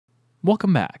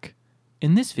Welcome back.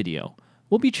 In this video,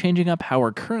 we'll be changing up how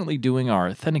we're currently doing our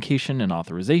authentication and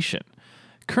authorization.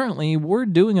 Currently, we're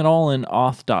doing it all in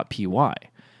auth.py.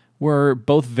 We're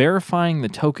both verifying the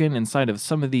token inside of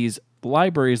some of these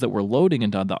libraries that we're loading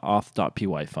into the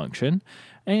auth.py function,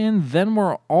 and then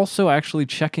we're also actually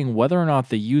checking whether or not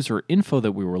the user info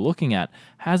that we were looking at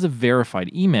has a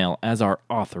verified email as our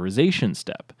authorization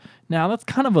step. Now, that's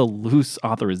kind of a loose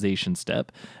authorization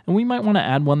step, and we might want to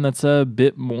add one that's a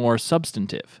bit more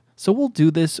substantive. So we'll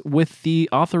do this with the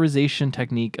authorization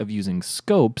technique of using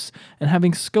scopes and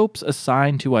having scopes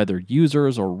assigned to either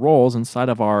users or roles inside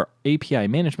of our API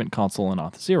management console in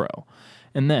Auth0.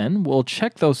 And then we'll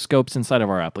check those scopes inside of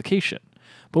our application.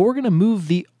 But we're going to move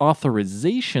the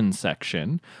authorization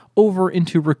section over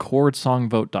into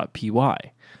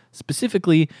record_song_vote.py.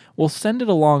 Specifically, we'll send it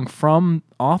along from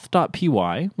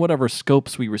auth.py, whatever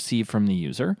scopes we receive from the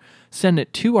user, send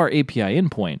it to our API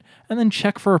endpoint, and then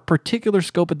check for a particular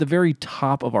scope at the very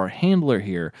top of our handler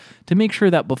here to make sure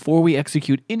that before we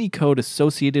execute any code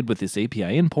associated with this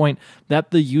API endpoint,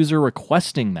 that the user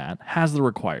requesting that has the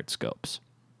required scopes.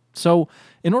 So,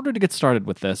 in order to get started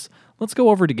with this, let's go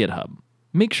over to GitHub.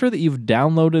 Make sure that you've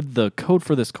downloaded the code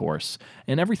for this course,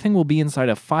 and everything will be inside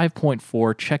of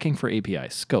 5.4 checking for API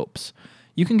scopes.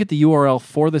 You can get the URL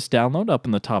for this download up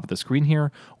in the top of the screen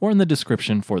here, or in the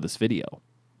description for this video.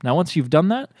 Now once you've done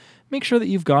that, make sure that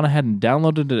you've gone ahead and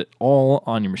downloaded it all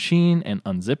on your machine and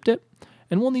unzipped it,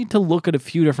 and we'll need to look at a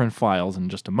few different files in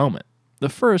just a moment. The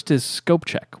first is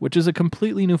ScopeCheck, which is a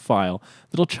completely new file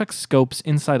that'll check scopes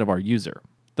inside of our user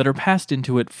that are passed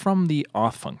into it from the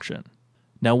auth function.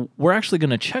 Now, we're actually going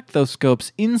to check those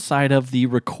scopes inside of the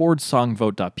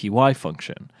record_song_vote.py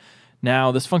function.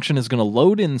 Now, this function is going to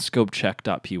load in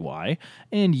ScopeCheck.py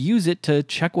and use it to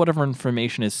check whatever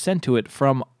information is sent to it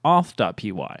from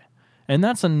auth.py. And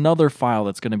that's another file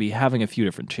that's going to be having a few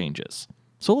different changes.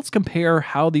 So let's compare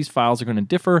how these files are going to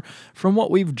differ from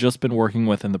what we've just been working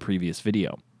with in the previous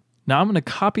video. Now I'm going to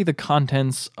copy the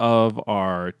contents of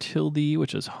our tilde,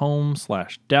 which is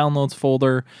home/downloads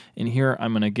folder. In here,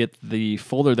 I'm going to get the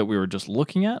folder that we were just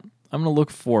looking at. I'm going to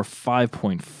look for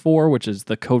 5.4, which is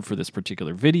the code for this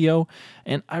particular video.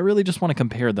 And I really just want to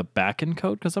compare the backend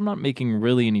code because I'm not making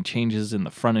really any changes in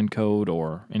the front end code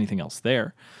or anything else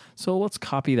there. So let's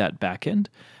copy that backend.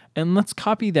 And let's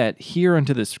copy that here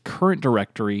into this current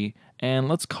directory. And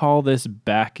let's call this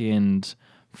backend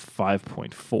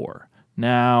 5.4.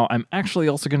 Now, I'm actually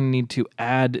also going to need to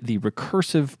add the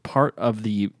recursive part of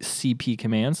the cp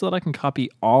command so that I can copy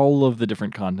all of the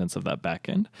different contents of that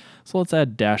backend. So let's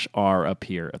add -r up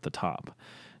here at the top.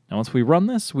 Now, once we run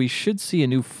this, we should see a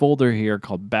new folder here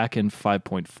called backend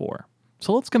 5.4.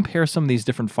 So let's compare some of these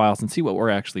different files and see what we're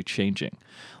actually changing.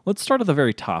 Let's start at the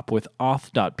very top with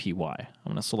auth.py. I'm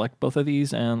going to select both of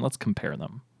these and let's compare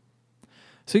them.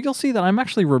 So you'll see that I'm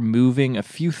actually removing a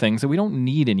few things that we don't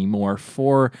need anymore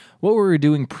for what we were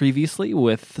doing previously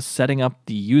with setting up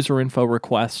the user info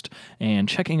request and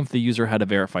checking if the user had a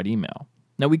verified email.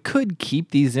 Now we could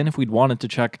keep these in if we'd wanted to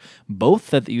check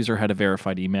both that the user had a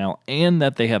verified email and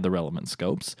that they had the relevant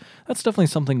scopes. That's definitely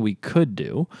something we could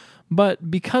do.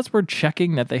 But because we're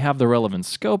checking that they have the relevant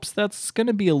scopes, that's going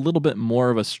to be a little bit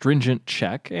more of a stringent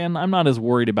check, and I'm not as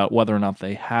worried about whether or not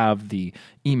they have the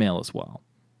email as well.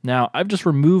 Now, I've just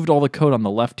removed all the code on the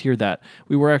left here that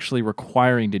we were actually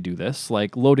requiring to do this,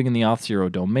 like loading in the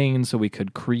Auth0 domain so we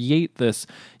could create this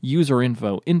user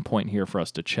info endpoint here for us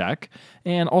to check,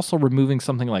 and also removing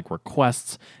something like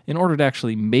requests in order to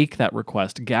actually make that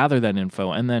request, gather that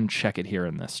info, and then check it here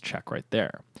in this check right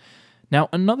there. Now,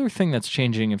 another thing that's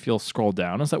changing, if you'll scroll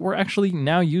down, is that we're actually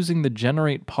now using the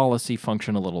generate policy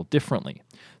function a little differently.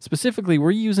 Specifically,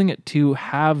 we're using it to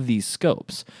have these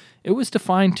scopes. It was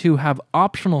defined to have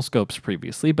optional scopes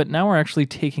previously, but now we're actually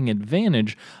taking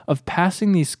advantage of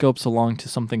passing these scopes along to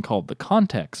something called the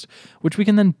context, which we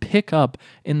can then pick up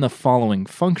in the following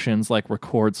functions like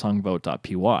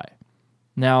record_song_vote.py.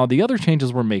 Now, the other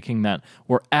changes we're making that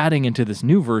we're adding into this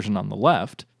new version on the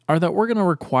left are that we're going to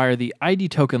require the ID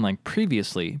token like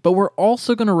previously, but we're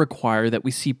also going to require that we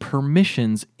see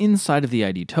permissions inside of the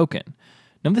ID token.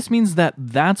 Now this means that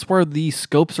that's where the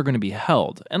scopes are going to be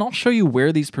held, and I'll show you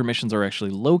where these permissions are actually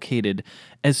located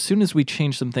as soon as we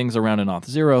change some things around in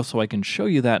Auth0 so I can show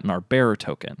you that in our bearer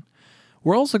token.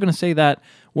 We're also going to say that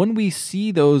when we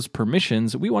see those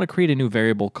permissions, we want to create a new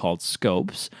variable called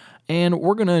scopes, and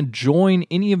we're going to join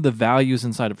any of the values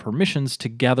inside of permissions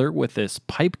together with this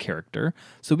pipe character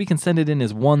so we can send it in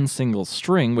as one single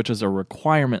string, which is a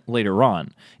requirement later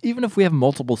on. Even if we have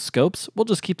multiple scopes, we'll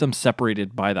just keep them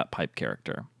separated by that pipe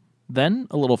character. Then,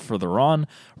 a little further on,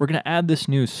 we're going to add this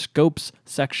new scopes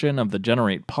section of the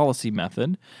generate policy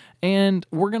method, and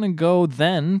we're going to go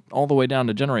then all the way down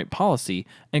to generate policy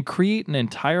and create an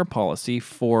entire policy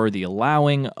for the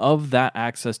allowing of that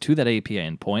access to that API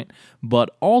endpoint,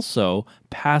 but also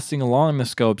passing along the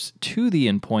scopes to the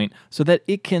endpoint so that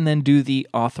it can then do the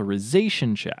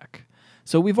authorization check.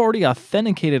 So we've already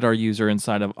authenticated our user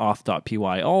inside of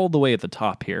auth.py all the way at the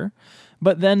top here.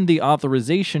 But then the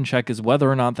authorization check is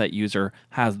whether or not that user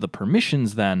has the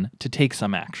permissions then to take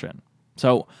some action.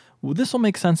 So this will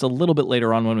make sense a little bit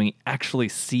later on when we actually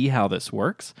see how this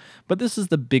works, but this is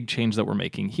the big change that we're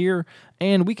making here,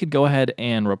 and we could go ahead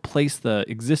and replace the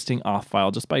existing auth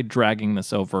file just by dragging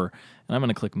this over, and I'm going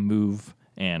to click Move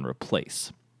and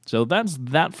Replace. So that's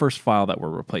that first file that we're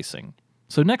replacing.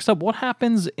 So next up, what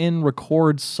happens in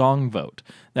record song vote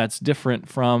that's different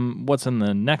from what's in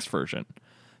the next version?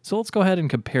 So let's go ahead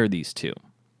and compare these two.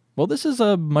 Well, this is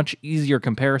a much easier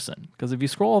comparison, because if you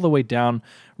scroll all the way down,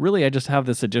 really I just have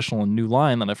this additional new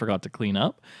line that I forgot to clean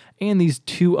up, and these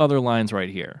two other lines right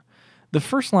here. The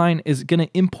first line is going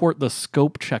to import the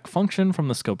ScopeCheck function from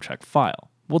the ScopeCheck file.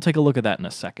 We'll take a look at that in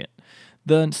a second.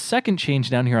 The second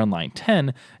change down here on line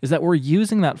 10 is that we're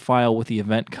using that file with the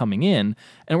event coming in,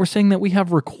 and we're saying that we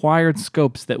have required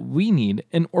scopes that we need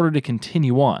in order to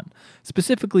continue on.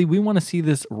 Specifically, we want to see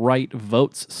this write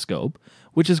votes scope,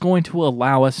 which is going to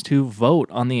allow us to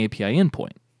vote on the API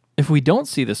endpoint. If we don't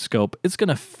see this scope, it's going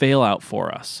to fail out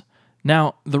for us.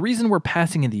 Now, the reason we're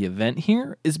passing in the event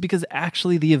here is because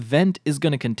actually the event is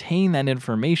going to contain that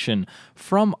information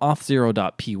from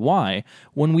auth0.py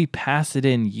when we pass it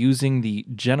in using the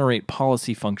generate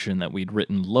policy function that we'd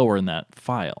written lower in that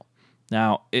file.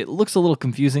 Now, it looks a little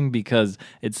confusing because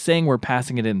it's saying we're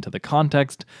passing it into the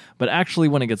context, but actually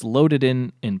when it gets loaded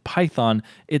in Python,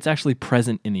 it's actually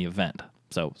present in the event.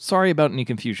 So sorry about any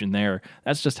confusion there.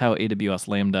 That's just how AWS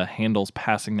Lambda handles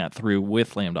passing that through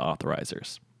with Lambda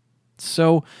authorizers.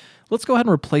 So let's go ahead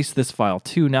and replace this file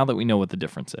too, now that we know what the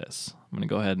difference is. I'm going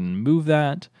to go ahead and move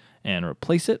that and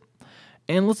replace it.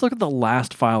 And let's look at the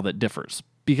last file that differs,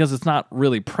 because it's not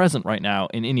really present right now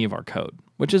in any of our code,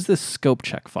 which is this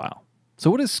ScopeCheck file.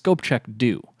 So what does ScopeCheck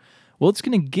do? Well, it's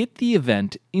going to get the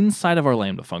event inside of our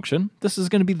Lambda function. This is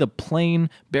going to be the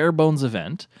plain bare bones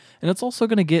event. And it's also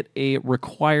going to get a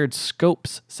required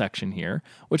scopes section here,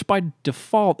 which by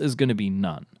default is going to be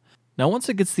none. Now, once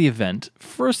it gets the event,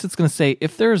 first it's going to say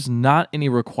if there's not any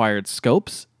required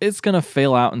scopes, it's going to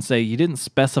fail out and say you didn't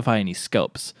specify any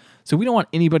scopes. So we don't want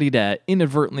anybody to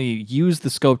inadvertently use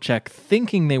the scope check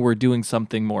thinking they were doing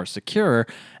something more secure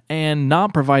and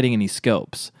not providing any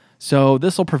scopes. So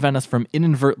this will prevent us from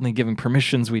inadvertently giving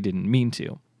permissions we didn't mean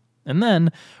to. And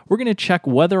then we're going to check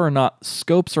whether or not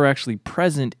scopes are actually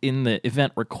present in the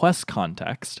event request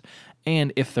context.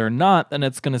 And if they're not, then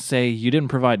it's going to say you didn't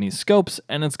provide any scopes,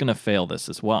 and it's going to fail this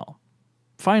as well.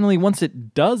 Finally, once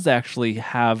it does actually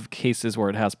have cases where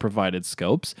it has provided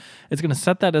scopes, it's going to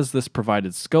set that as this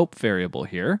provided scope variable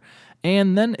here,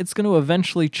 and then it's going to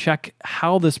eventually check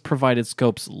how this provided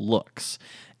scopes looks.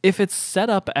 If it's set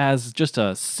up as just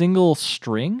a single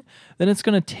string, then it's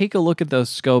going to take a look at those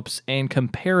scopes and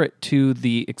compare it to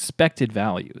the expected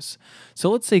values.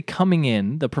 So let's say coming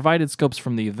in, the provided scopes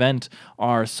from the event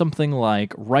are something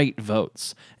like write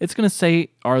votes. It's going to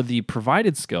say, are the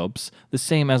provided scopes the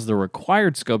same as the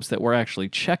required scopes that we're actually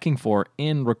checking for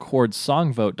in record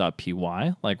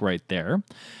songvote.py, like right there.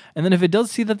 And then if it does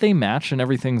see that they match and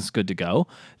everything's good to go,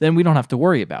 then we don't have to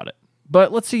worry about it.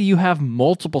 But let's say you have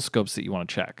multiple scopes that you want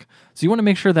to check. So you want to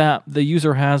make sure that the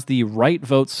user has the write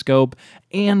vote scope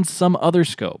and some other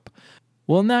scope.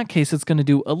 Well, in that case, it's going to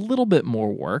do a little bit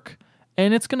more work,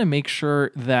 and it's going to make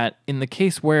sure that in the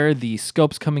case where the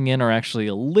scopes coming in are actually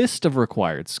a list of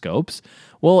required scopes,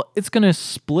 well, it's going to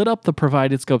split up the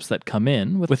provided scopes that come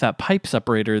in with that pipe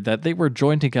separator that they were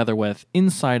joined together with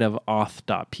inside of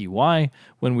auth.py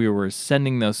when we were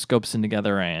sending those scopes in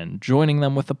together and joining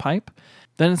them with the pipe.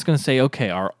 Then it's going to say, okay,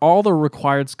 are all the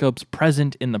required scopes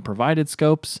present in the provided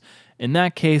scopes? In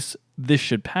that case, this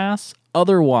should pass.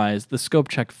 Otherwise, the scope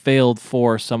check failed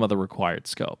for some of the required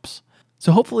scopes.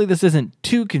 So hopefully this isn't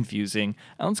too confusing.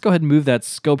 And let's go ahead and move that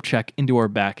scope check into our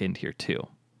backend here too.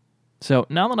 So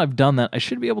now that I've done that, I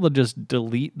should be able to just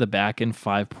delete the backend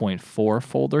 5.4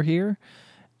 folder here.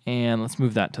 And let's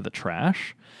move that to the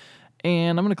trash.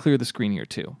 And I'm going to clear the screen here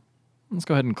too. Let's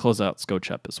go ahead and close out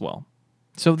ScopeCheck as well.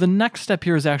 So the next step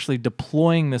here is actually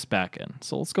deploying this backend.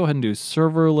 So let's go ahead and do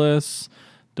serverless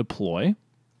deploy.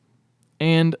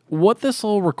 And what this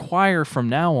will require from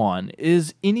now on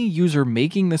is any user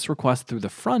making this request through the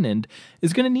front end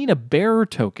is going to need a bearer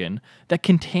token that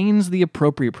contains the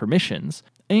appropriate permissions.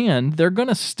 And they're going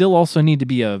to still also need to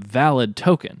be a valid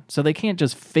token. So they can't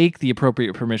just fake the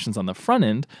appropriate permissions on the front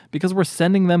end because we're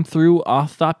sending them through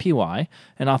auth.py,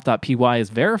 and auth.py is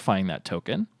verifying that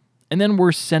token. And then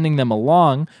we're sending them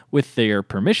along with their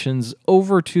permissions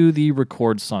over to the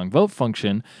record song vote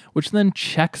function, which then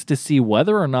checks to see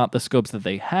whether or not the scopes that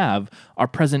they have are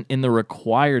present in the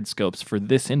required scopes for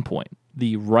this endpoint,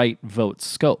 the write vote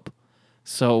scope.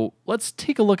 So let's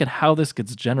take a look at how this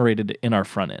gets generated in our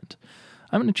front end.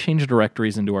 I'm going to change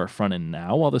directories into our front end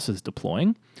now while this is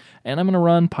deploying, and I'm going to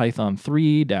run python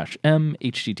 3-m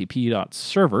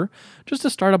http.server just to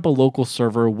start up a local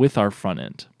server with our front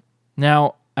end.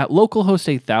 Now, at localhost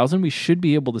 8000, we should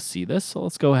be able to see this, so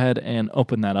let's go ahead and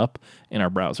open that up in our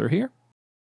browser here.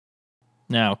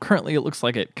 Now, currently it looks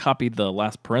like it copied the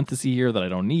last parenthesis here that I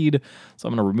don't need, so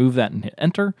I'm going to remove that and hit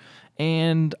enter.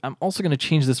 And I'm also going to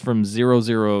change this from 0000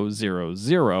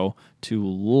 to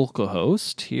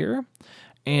localhost here.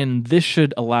 And this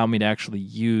should allow me to actually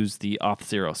use the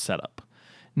Auth0 setup.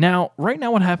 Now, right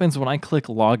now what happens when I click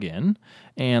login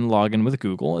and login with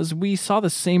Google is we saw the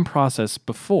same process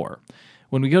before.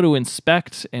 When we go to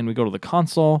inspect and we go to the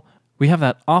console, we have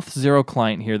that Auth0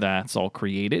 client here that's all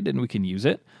created and we can use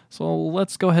it. So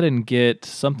let's go ahead and get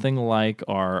something like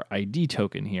our ID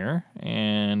token here.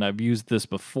 And I've used this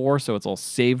before, so it's all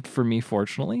saved for me,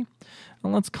 fortunately.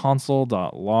 And let's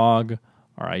console.log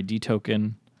our ID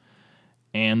token.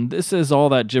 And this is all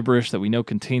that gibberish that we know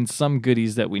contains some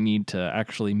goodies that we need to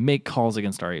actually make calls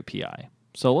against our API.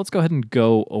 So let's go ahead and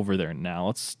go over there now.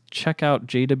 Let's check out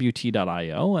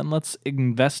jwt.io and let's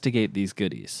investigate these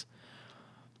goodies.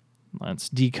 Let's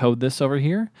decode this over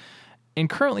here. And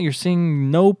currently you're seeing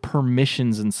no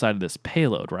permissions inside of this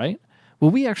payload, right?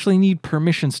 Well, we actually need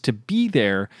permissions to be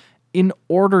there in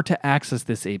order to access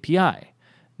this API.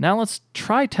 Now let's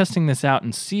try testing this out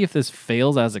and see if this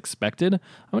fails as expected. I'm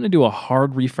going to do a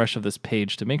hard refresh of this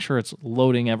page to make sure it's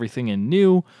loading everything in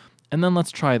new. And then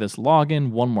let's try this login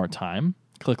one more time.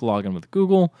 Click login with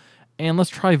Google. And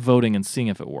let's try voting and seeing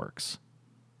if it works.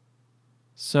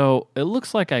 So it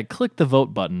looks like I clicked the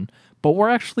vote button, but we're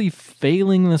actually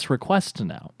failing this request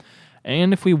now.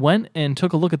 And if we went and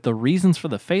took a look at the reasons for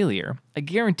the failure, I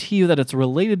guarantee you that it's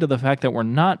related to the fact that we're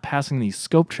not passing these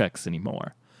scope checks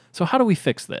anymore. So how do we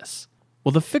fix this?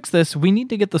 Well, to fix this, we need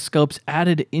to get the scopes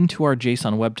added into our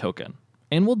JSON web token.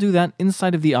 And we'll do that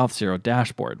inside of the Auth0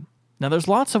 dashboard. Now, there's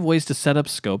lots of ways to set up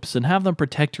scopes and have them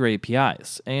protect your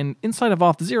APIs. And inside of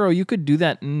Auth0, you could do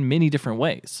that in many different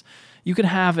ways. You could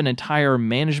have an entire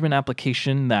management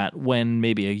application that when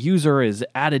maybe a user is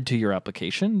added to your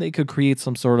application, they could create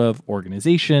some sort of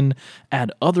organization,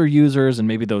 add other users, and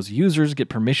maybe those users get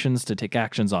permissions to take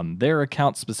actions on their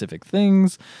account-specific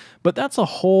things. But that's a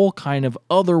whole kind of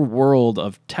other world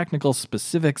of technical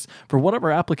specifics for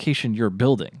whatever application you're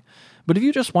building. But if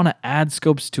you just want to add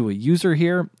scopes to a user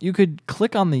here, you could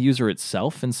click on the user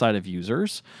itself inside of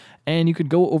users, and you could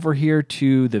go over here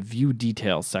to the view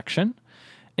details section.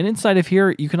 And inside of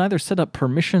here, you can either set up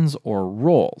permissions or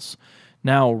roles.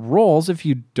 Now, roles, if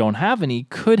you don't have any,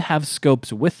 could have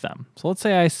scopes with them. So let's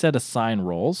say I set assign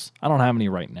roles. I don't have any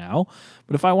right now,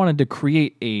 but if I wanted to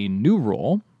create a new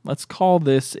role, let's call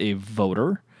this a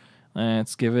voter.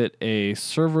 Let's give it a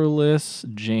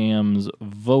serverless jams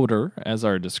voter as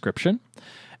our description.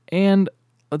 And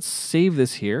let's save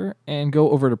this here and go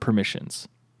over to permissions.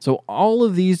 So all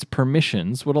of these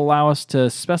permissions would allow us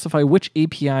to specify which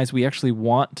APIs we actually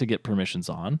want to get permissions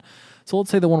on. So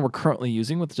let's say the one we're currently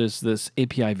using, which is this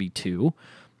API v2.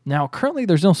 Now, currently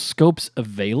there's no scopes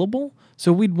available,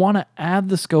 so we'd want to add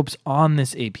the scopes on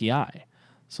this API.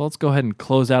 So let's go ahead and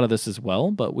close out of this as well,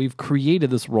 but we've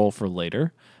created this role for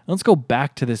later. Let's go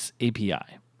back to this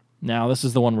API. Now, this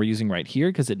is the one we're using right here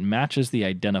because it matches the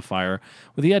identifier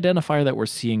with the identifier that we're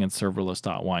seeing in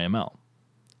serverless.yml.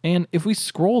 And if we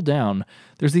scroll down,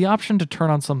 there's the option to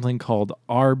turn on something called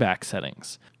RBAC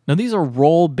settings. Now, these are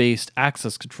role-based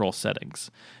access control settings.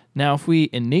 Now, if we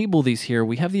enable these here,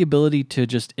 we have the ability to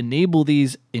just enable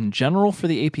these in general for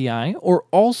the API, or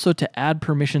also to add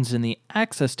permissions in the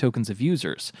access tokens of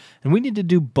users. And we need to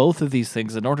do both of these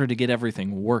things in order to get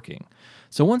everything working.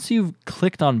 So once you've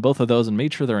clicked on both of those and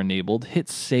made sure they're enabled, hit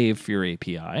save for your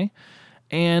API.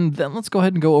 And then let's go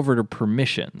ahead and go over to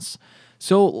permissions.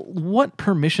 So what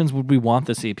permissions would we want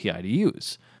this API to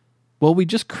use? Well, we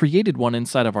just created one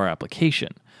inside of our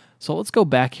application. So let's go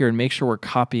back here and make sure we're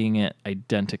copying it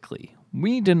identically.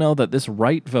 We need to know that this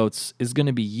write votes is going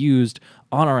to be used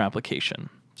on our application.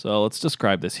 So let's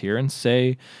describe this here and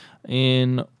say,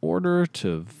 in order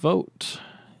to vote,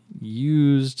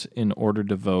 used in order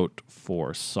to vote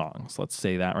for songs. Let's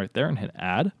say that right there and hit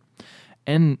add.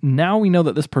 And now we know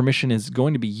that this permission is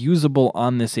going to be usable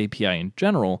on this API in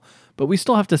general, but we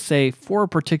still have to say for a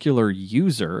particular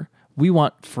user, we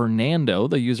want Fernando,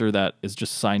 the user that is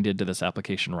just signed into this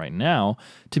application right now,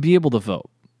 to be able to vote.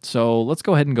 So let's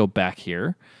go ahead and go back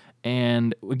here.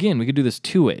 And again, we could do this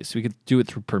two ways. We could do it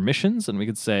through permissions, and we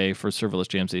could say for Serverless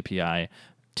Jams API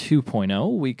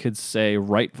 2.0, we could say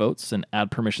write votes and add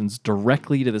permissions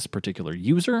directly to this particular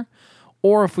user.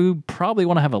 Or if we probably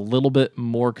want to have a little bit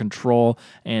more control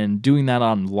and doing that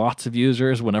on lots of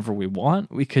users whenever we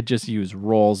want, we could just use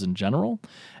roles in general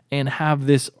and have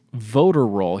this voter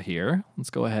role here.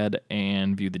 Let's go ahead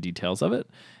and view the details of it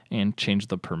and change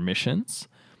the permissions.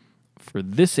 For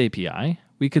this API,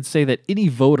 we could say that any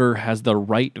voter has the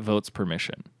write votes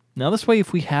permission. Now this way,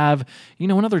 if we have,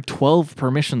 another 12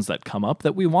 permissions that come up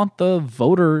that we want the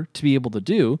voter to be able to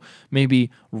do, maybe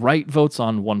write votes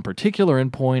on one particular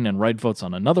endpoint and write votes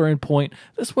on another endpoint,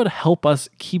 this would help us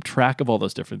keep track of all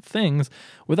those different things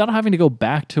without having to go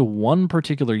back to one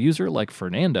particular user like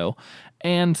Fernando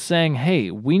and saying, hey,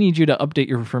 we need you to update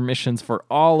your permissions for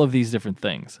all of these different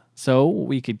things. So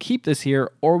we could keep this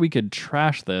here, or we could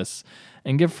trash this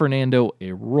and give Fernando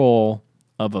a role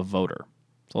of a voter.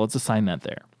 So let's assign that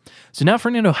there. So now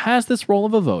Fernando has this role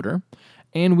of a voter,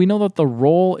 and we know that the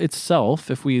role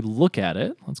itself, if we look at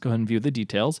it, let's go ahead and view the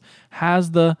details,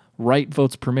 has the write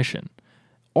votes permission.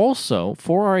 Also,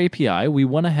 for our API, we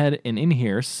went ahead and in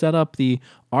here set up the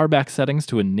RBAC settings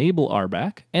to enable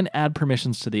RBAC and add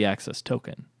permissions to the access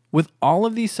token. With all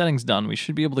of these settings done, we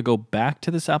should be able to go back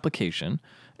to this application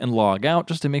and log out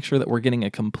just to make sure that we're getting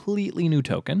a completely new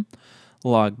token,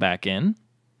 log back in,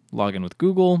 log in with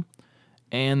Google,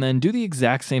 and then do the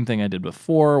exact same thing I did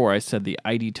before where I said the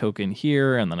ID token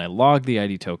here and then I log the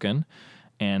ID token.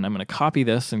 And I'm going to copy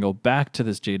this and go back to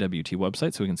this JWT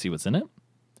website so we can see what's in it.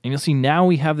 And you'll see now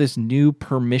we have this new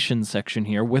permission section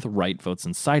here with write votes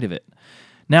inside of it.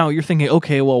 Now you're thinking,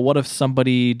 okay, well, what if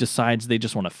somebody decides they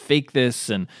just want to fake this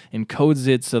and encodes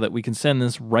it so that we can send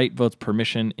this write votes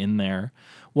permission in there?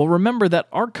 Well, remember that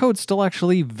our code still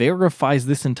actually verifies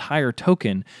this entire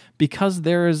token because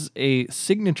there's a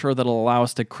signature that'll allow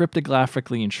us to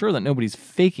cryptographically ensure that nobody's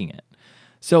faking it.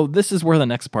 So this is where the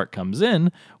next part comes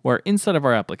in, where inside of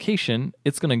our application,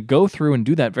 it's going to go through and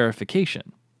do that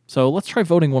verification. So let's try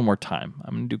voting one more time.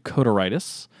 I'm going to do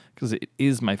Coderitis because it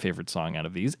is my favorite song out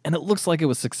of these, and it looks like it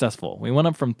was successful. We went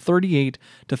up from 38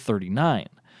 to 39.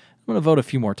 I'm going to vote a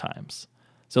few more times.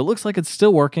 So it looks like it's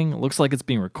still working, it looks like it's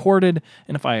being recorded,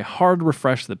 and if I hard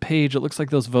refresh the page, it looks like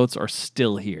those votes are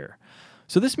still here.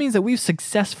 So this means that we've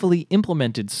successfully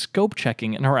implemented scope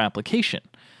checking in our application.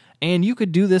 And you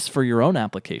could do this for your own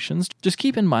applications. Just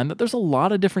keep in mind that there's a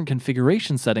lot of different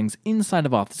configuration settings inside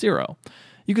of Auth0.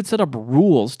 You could set up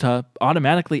rules to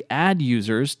automatically add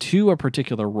users to a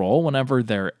particular role whenever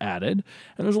they're added,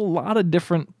 and there's a lot of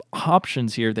different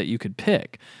options here that you could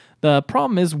pick. The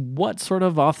problem is, what sort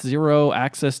of Auth0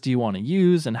 access do you want to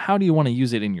use, and how do you want to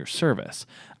use it in your service?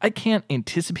 I can't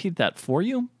anticipate that for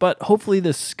you, but hopefully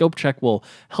this scope check will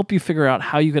help you figure out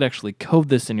how you could actually code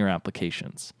this in your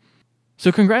applications.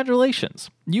 So congratulations,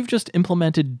 you've just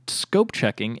implemented scope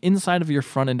checking inside of your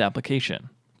front-end application.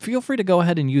 Feel free to go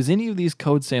ahead and use any of these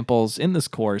code samples in this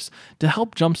course to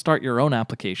help jumpstart your own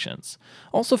applications.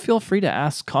 Also, feel free to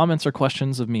ask comments or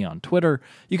questions of me on Twitter.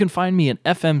 You can find me at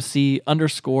FMC_SEA.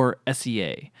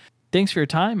 Thanks for your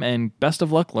time and best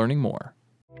of luck learning more.